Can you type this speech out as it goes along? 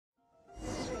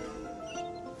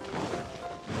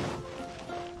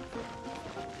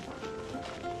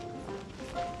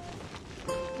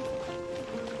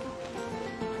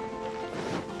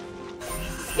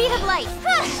ray of light!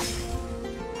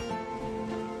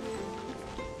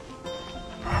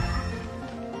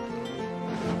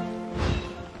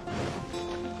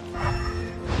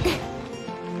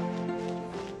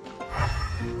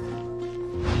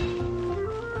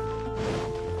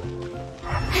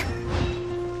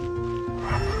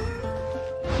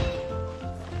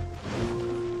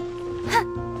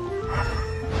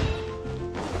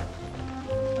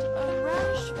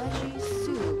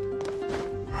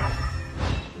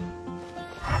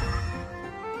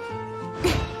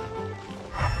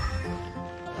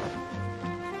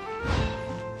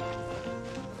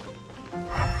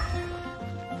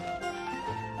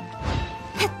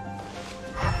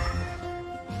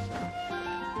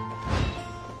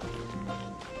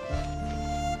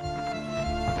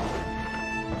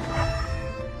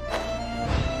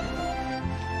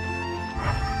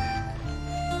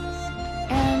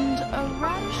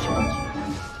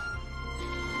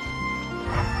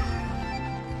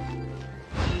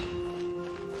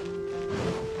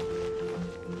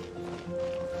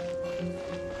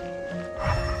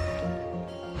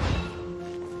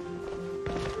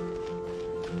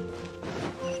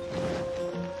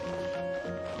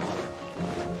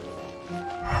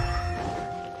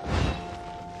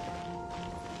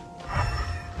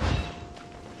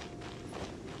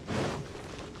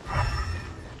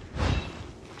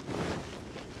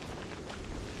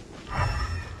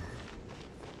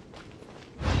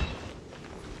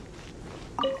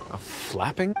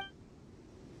 Flapping?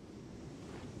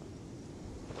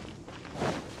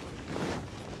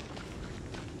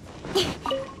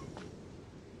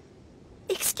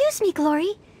 Excuse me,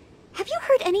 Glory. Have you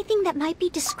heard anything that might be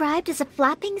described as a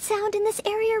flapping sound in this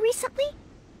area recently?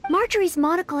 Marjorie's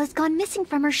monocle has gone missing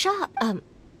from her shop.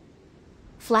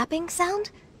 Flapping sound?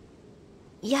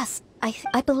 Yes,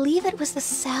 I believe it was the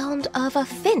sound of a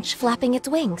finch flapping its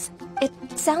wings. It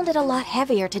sounded a lot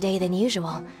heavier today than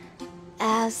usual.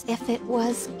 As if it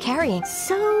was carrying.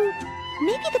 So,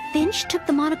 maybe the finch took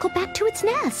the monocle back to its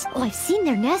nest. Oh, I've seen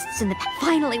their nests in the past.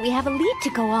 Finally, we have a lead to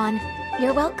go on.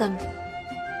 You're welcome.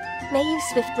 May you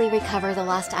swiftly recover the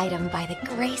lost item by the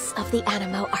grace of the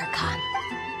Animo Archon.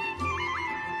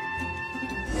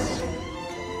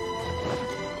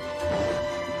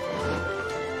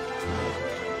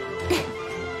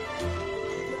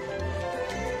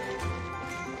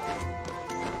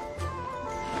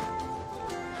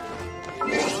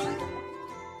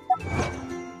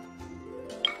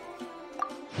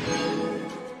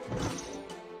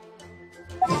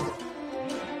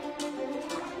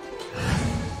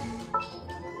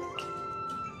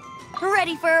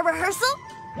 Ready for a rehearsal?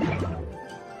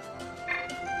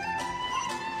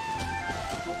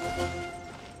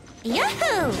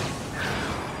 Yahoo!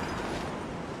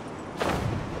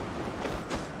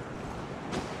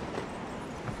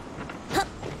 Huh.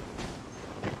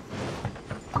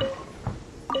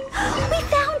 We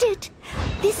found it!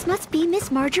 This must be Miss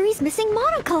Marjorie's missing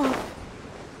monocle.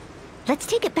 Let's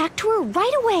take it back to her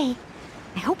right away.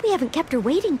 I hope we haven't kept her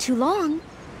waiting too long.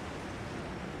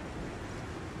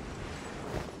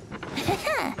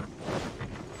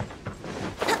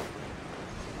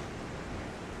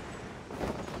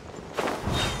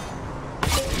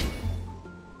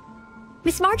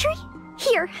 Miss Marjorie?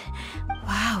 Here.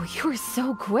 Wow, you were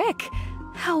so quick.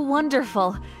 How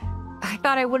wonderful. I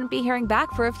thought I wouldn't be hearing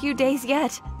back for a few days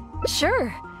yet.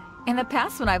 Sure. In the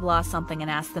past, when I've lost something and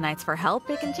asked the Knights for help,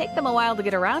 it can take them a while to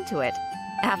get around to it.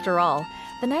 After all,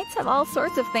 the Knights have all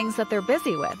sorts of things that they're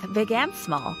busy with, big and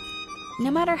small.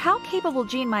 No matter how capable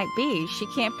Jean might be, she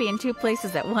can't be in two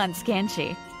places at once, can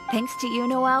she? Thanks to you,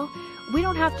 Noelle, we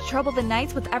don't have to trouble the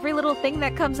Knights with every little thing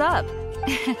that comes up.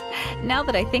 Now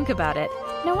that I think about it,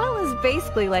 Noelle is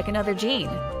basically like another Jean.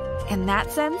 In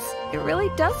that sense, it really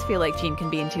does feel like Jean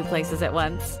can be in two places at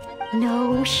once.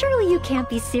 No, surely you can't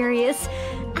be serious.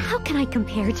 How can I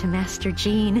compare to Master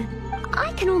Jean?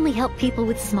 I can only help people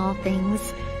with small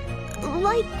things,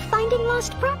 like finding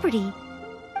lost property.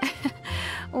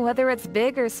 Whether it's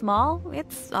big or small,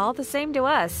 it's all the same to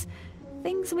us.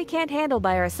 Things we can't handle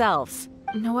by ourselves.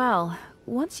 Noelle,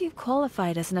 once you've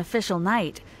qualified as an official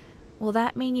knight, will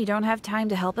that mean you don't have time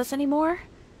to help us anymore?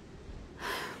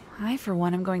 I, for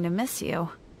one, am going to miss you.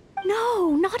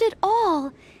 No, not at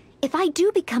all. If I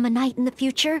do become a knight in the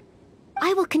future,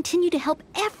 I will continue to help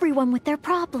everyone with their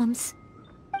problems.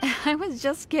 I was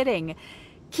just kidding.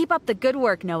 Keep up the good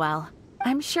work, Noelle.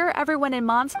 I'm sure everyone in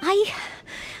Mons...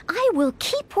 I will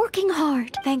keep working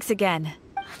hard. Thanks again.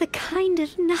 The kind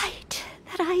of knight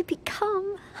that I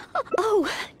become. Oh,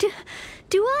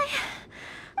 do I?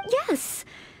 Yes.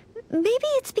 Maybe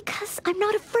it's because I'm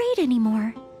not afraid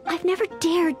anymore. I've never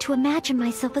dared to imagine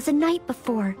myself as a knight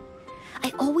before.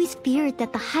 I always feared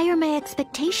that the higher my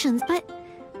expectations, but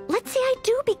let's say I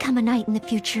do become a knight in the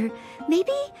future.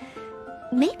 Maybe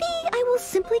I will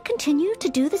simply continue to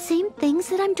do the same things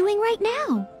that I'm doing right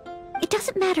now. It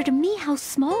doesn't matter to me how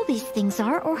small these things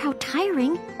are or how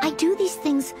tiring. I do these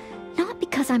things not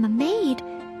because I'm a maid,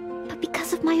 but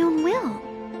because of my own will.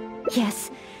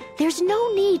 Yes, there's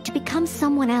no need to become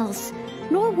someone else,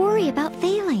 nor worry about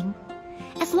failing.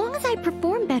 As long as I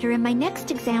perform better in my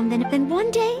next exam, then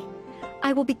one day,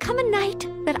 I will become a knight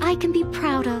that I can be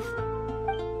proud of.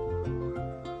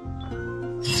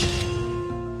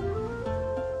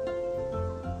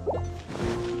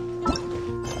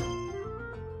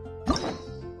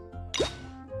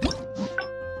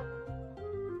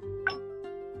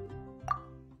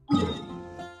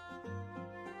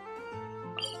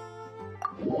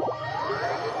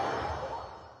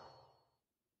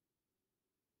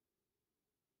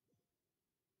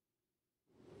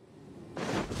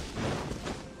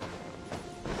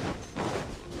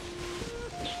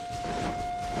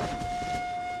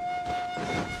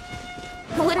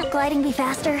 Wouldn't gliding be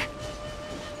faster?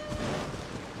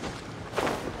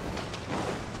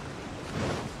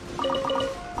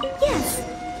 Yes,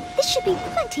 this should be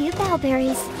plenty of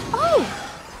bowberries. Oh,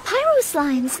 pyro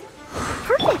slimes.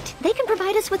 Perfect. They can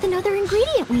provide us with another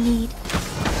ingredient we need.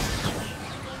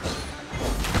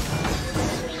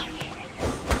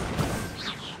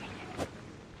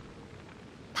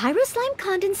 Pyro slime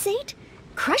condensate,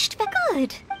 crushed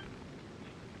good.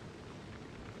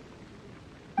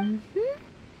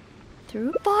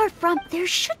 Through far from there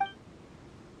should.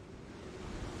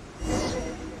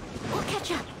 We'll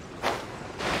catch up.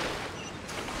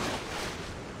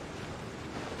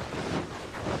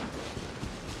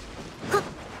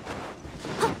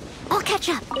 I'll catch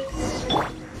up.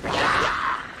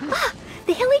 Ah,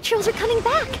 the hilly trolls are coming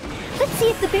back. Let's see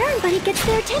if the Baron Buddy gets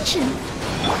their attention.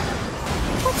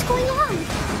 What's going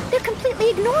on? They're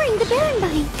completely ignoring the Baron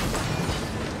Buddy.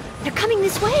 They're coming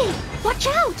this way. Watch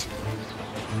out!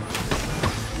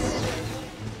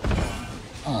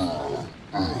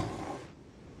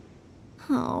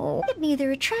 Oh, it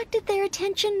neither attracted their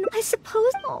attention, I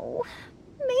suppose. Oh,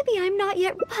 maybe I'm not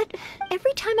yet, but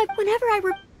every time whenever I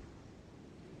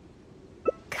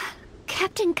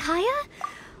Captain Kaya?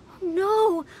 Oh,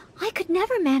 no, I could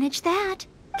never manage that.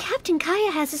 Captain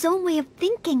Kaya has his own way of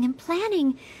thinking and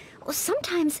planning. Well,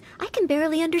 sometimes I can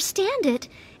barely understand it,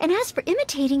 and as for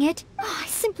imitating it, I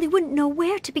simply wouldn't know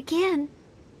where to begin.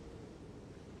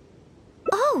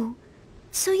 Oh,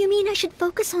 so you mean I should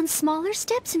focus on smaller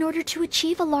steps in order to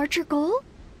achieve a larger goal?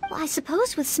 Well, I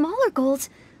suppose with smaller goals,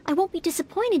 I won't be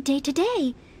disappointed day to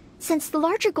day. Since the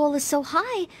larger goal is so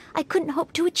high, I couldn't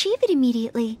hope to achieve it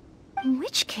immediately. In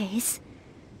which case...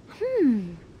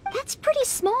 that's pretty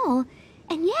small.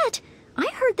 And yet, I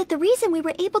heard that the reason we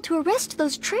were able to arrest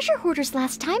those treasure hoarders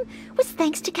last time was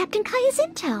thanks to Captain Kaya's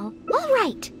intel. All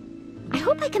right. I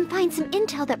hope I can find some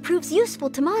intel that proves useful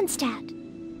to Mondstadt.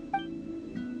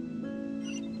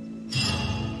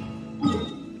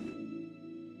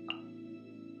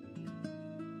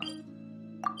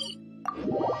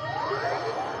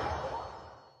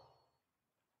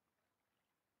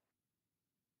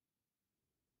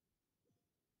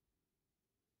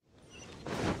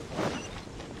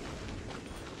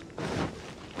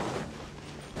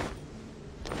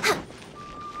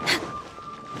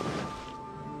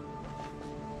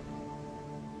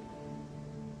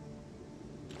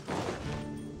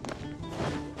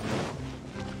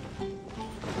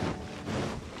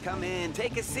 Come in,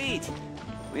 take a seat.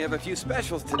 We have a few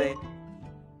specials today.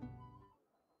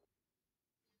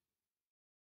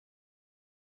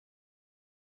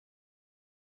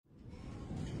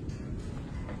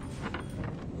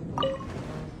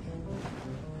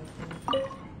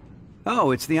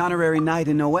 Oh, it's the honorary knight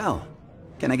in Noelle.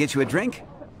 Can I get you a drink?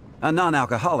 A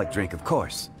non-alcoholic drink, of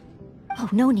course. Oh,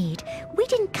 no need. We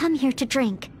didn't come here to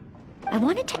drink. I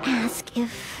wanted to ask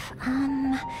if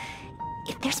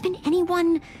there's been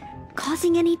anyone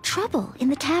causing any trouble in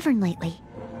the tavern lately.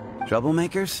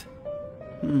 Troublemakers?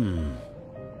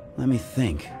 Let me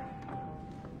think.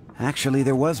 Actually,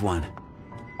 there was one.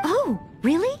 Oh,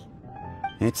 really?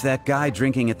 It's that guy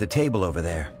drinking at the table over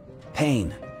there.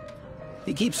 Payne.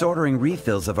 He keeps ordering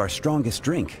refills of our strongest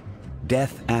drink,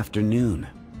 Death Afternoon.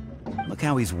 Look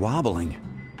how he's wobbling.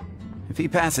 If he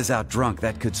passes out drunk,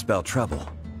 that could spell trouble.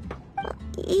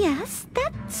 Yes,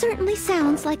 that certainly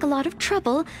sounds like a lot of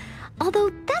trouble,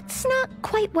 although that's not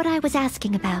quite what I was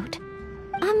asking about.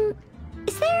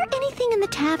 Is there anything in the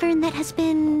tavern that has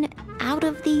been out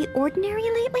of the ordinary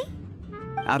lately?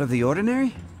 Out of the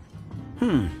ordinary?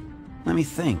 Let me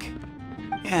think.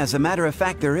 Yeah, as a matter of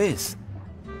fact, there is.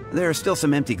 There are still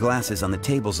some empty glasses on the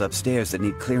tables upstairs that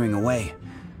need clearing away.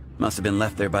 Must have been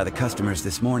left there by the customers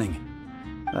this morning.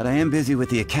 But I am busy with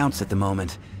the accounts at the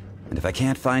moment, and if I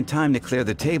can't find time to clear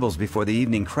the tables before the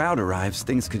evening crowd arrives,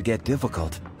 things could get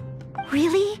difficult.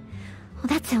 Really? Well,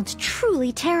 that sounds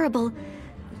truly terrible.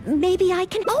 Maybe I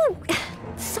can... Oh!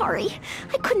 Sorry,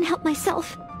 I couldn't help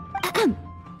myself.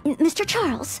 Mr.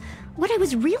 Charles, what I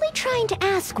was really trying to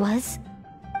ask was...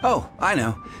 Oh, I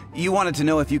know. You wanted to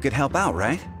know if you could help out,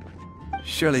 right?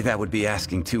 Surely that would be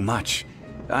asking too much.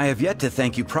 I have yet to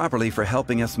thank you properly for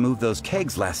helping us move those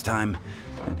kegs last time.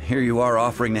 And here you are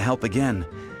offering to help again.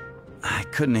 I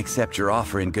couldn't accept your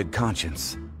offer in good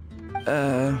conscience.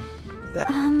 Oh, okay.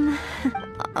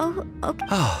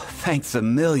 Oh, thanks a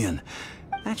million.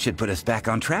 That should put us back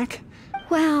on track.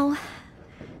 Wow.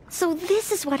 So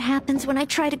this is what happens when I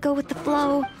try to go with the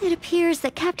flow. It appears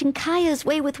that Captain Kaya's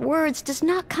way with words does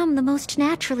not come the most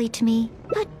naturally to me.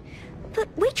 But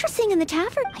waitressing in the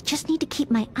tavern, I just need to keep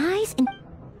my eyes in...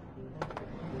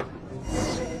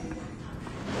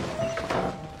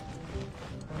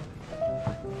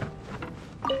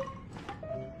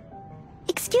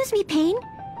 Excuse me, Payne.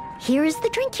 Here is the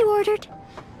drink you ordered.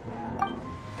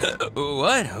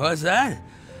 What? What's that?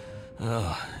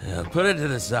 Oh, yeah, put it to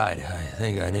the side. I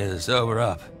think I need to sober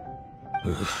up.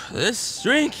 This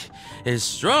drink is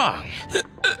strong.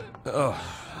 Oh,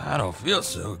 I don't feel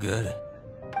so good.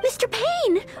 Mr.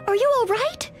 Payne, are you all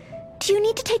right? Do you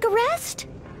need to take a rest?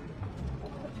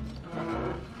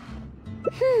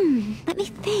 Let me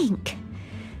think.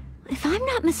 If I'm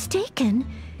not mistaken,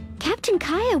 Captain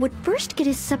Kaya would first get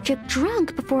his subject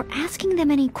drunk before asking them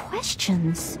any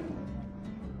questions.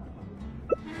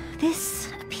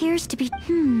 This appears to be...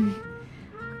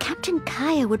 Captain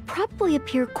Kaya would probably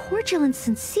appear cordial and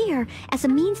sincere as a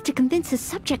means to convince his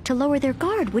subject to lower their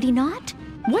guard, would he not?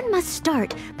 One must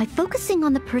start by focusing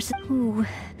on the person... Ooh,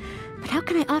 but how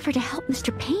can I offer to help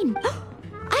Mr. Payne?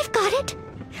 I've got it!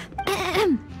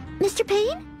 Mr.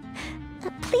 Payne?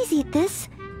 Please eat this.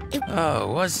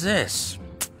 Oh, what's this?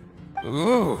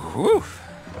 Ooh, woof.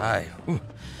 I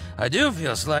do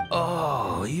feel slight.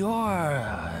 Oh,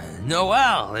 you're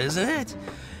Noelle, isn't it?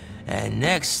 And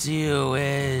next to you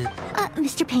is...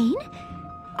 Mr. Payne?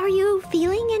 Are you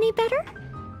feeling any better?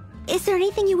 Is there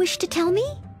anything you wish to tell me?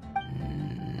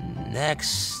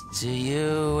 Next to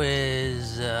you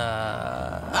is...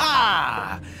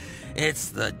 It's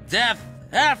the death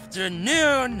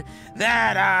afternoon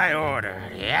that I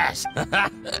ordered, yes.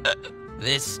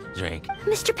 This drink.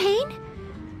 Mr. Payne?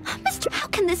 How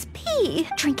can this be?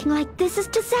 Drinking like this is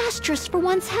disastrous for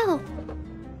one's health.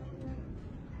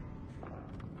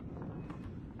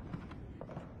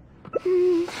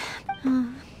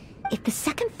 If the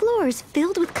second floor is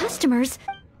filled with customers...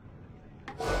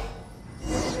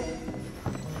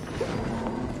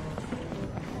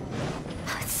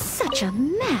 Such a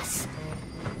mess.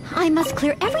 I must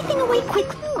clear everything away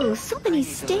quickly. Oh, so many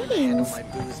stains.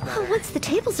 Once the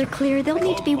tables are clear, they'll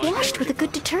need to be washed with a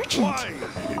good detergent.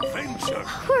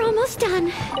 We're almost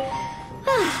done.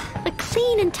 A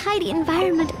clean and tidy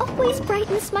environment always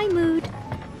brightens my mood.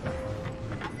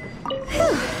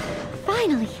 Whew.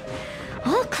 Finally,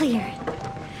 all clear.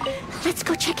 Let's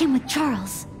go check in with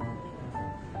Charles.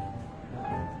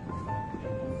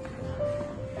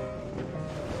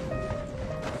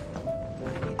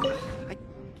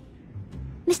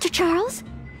 Mr. Charles,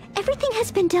 everything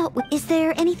has been dealt with. Is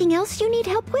there anything else you need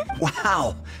help with?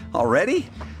 Wow! Already?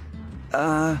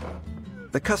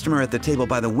 The customer at the table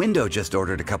by the window just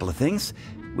ordered a couple of things.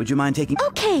 Would you mind taking...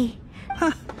 Okay.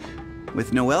 Huh.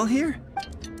 With Noelle here?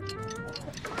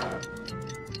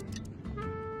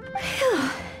 Phew.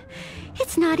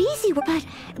 It's not easy, but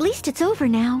at least it's over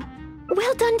now.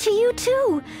 Well done to you,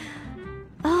 too.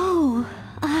 Oh,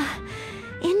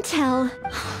 Intel.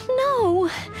 No,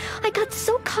 I got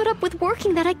so caught up with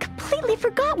working that I completely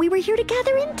forgot we were here to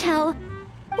gather intel.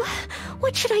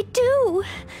 What should I do?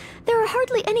 There are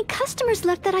hardly any customers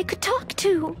left that I could talk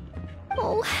to.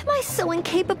 Oh, am I so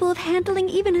incapable of handling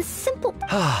even a simple...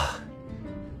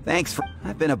 Thanks for...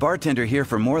 I've been a bartender here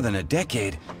for more than a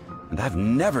decade, and I've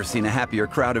never seen a happier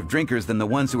crowd of drinkers than the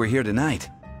ones who are here tonight.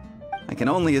 I can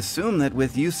only assume that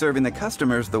with you serving the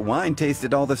customers, the wine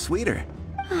tasted all the sweeter.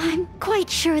 I'm quite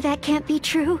sure that can't be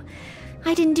true.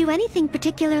 I didn't do anything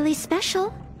particularly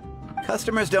special.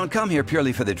 Customers don't come here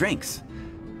purely for the drinks.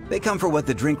 They come for what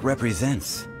the drink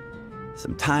represents.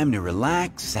 Some time to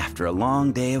relax after a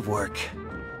long day of work.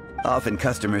 Often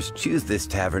customers choose this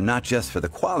tavern not just for the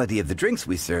quality of the drinks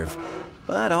we serve,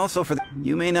 but also for the...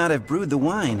 You may not have brewed the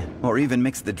wine, or even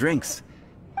mixed the drinks.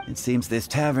 It seems this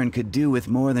tavern could do with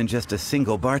more than just a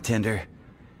single bartender.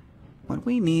 What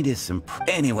we need is some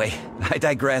Anyway, I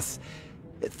digress.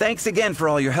 Thanks again for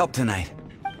all your help tonight.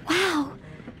 Wow.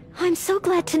 I'm so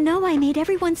glad to know I made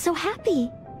everyone so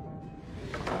happy.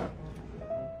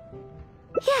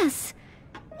 Yes.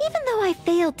 Even though I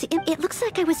failed to... It looks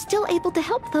like I was still able to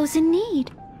help those in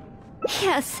need.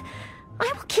 Yes.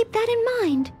 I will keep that in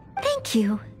mind. Thank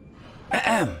you.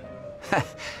 Ahem.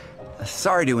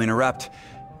 Sorry to interrupt.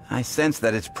 I sense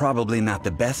that it's probably not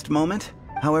the best moment.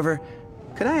 However,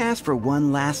 could I ask for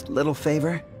one last little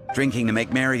favor? Drinking to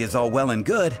make merry is all well and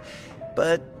good,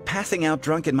 but passing out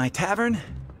drunk in my tavern?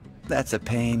 That's a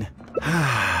pain.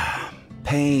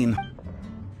 Pain.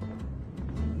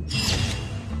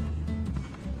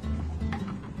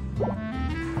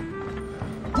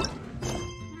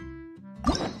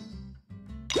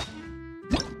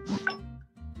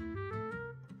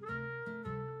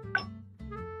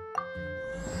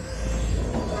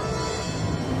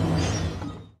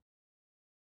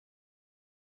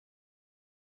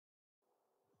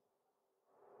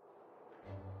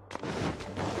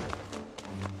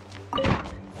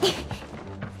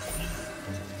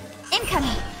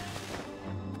 Incoming!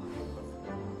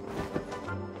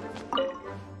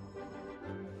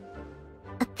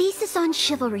 A thesis on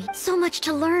chivalry. So much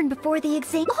to learn before the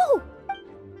exam. Oh!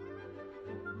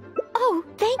 Oh,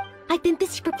 I've been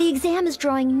busy, but the exam is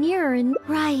drawing nearer and...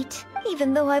 Right.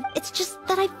 Even though it's just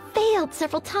that I've failed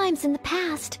several times in the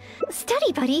past.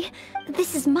 Study buddy.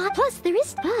 This is my... Plus, there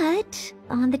is... But...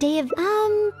 On the day of...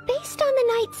 Based on the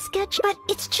night sketch... But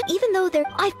it's just... Even though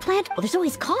I've planned... Well, there's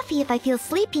always coffee if I feel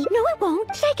sleepy. No, it won't.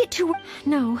 Did I get too...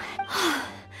 No.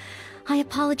 I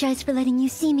apologize for letting you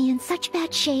see me in such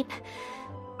bad shape.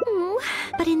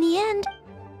 But in the end...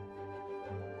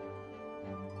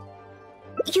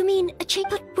 You mean a change?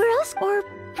 But where else? Or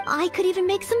I could even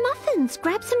make some muffins,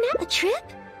 grab some A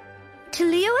trip? To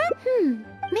Liyue?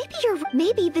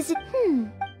 Maybe visit...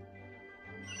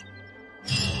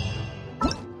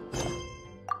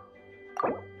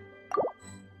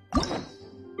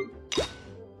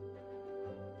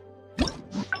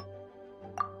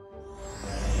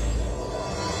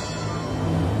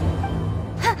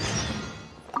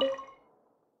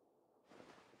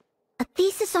 A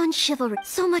thesis on chivalry.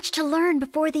 So much to learn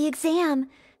before the exam.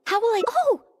 How will I...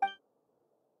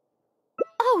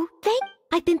 Oh,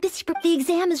 I've been busy, but the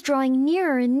exam is drawing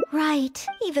nearer and... Right.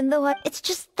 Even though it's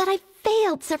just that I've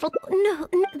failed several... No,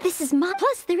 this is my...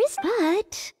 Plus, there is...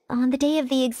 But... On the day of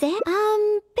the exam...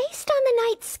 Based on the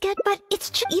night sketch... But it's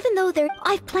just... Even though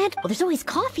I've planned... Well, there's always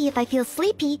coffee if I feel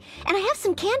sleepy. And I have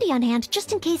some candy on hand,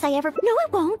 just in case I ever... No,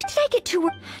 it won't. Did I get too...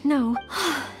 No.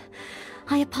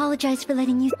 I apologize for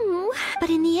letting you... But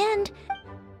in the end...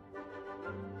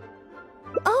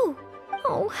 Oh,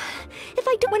 if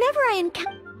I do... Whenever I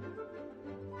encounter...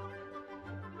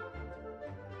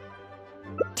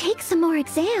 Take some more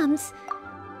exams?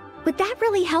 Would that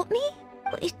really help me?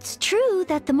 It's true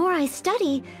that the more I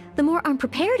study, the more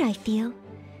unprepared I feel.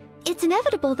 It's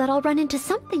inevitable that I'll run into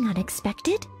something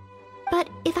unexpected. But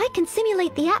if I can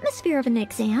simulate the atmosphere of an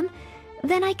exam,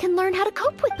 then I can learn how to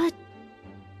cope with... But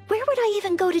where would I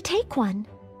even go to take one?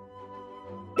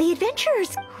 The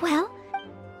adventurers... Well...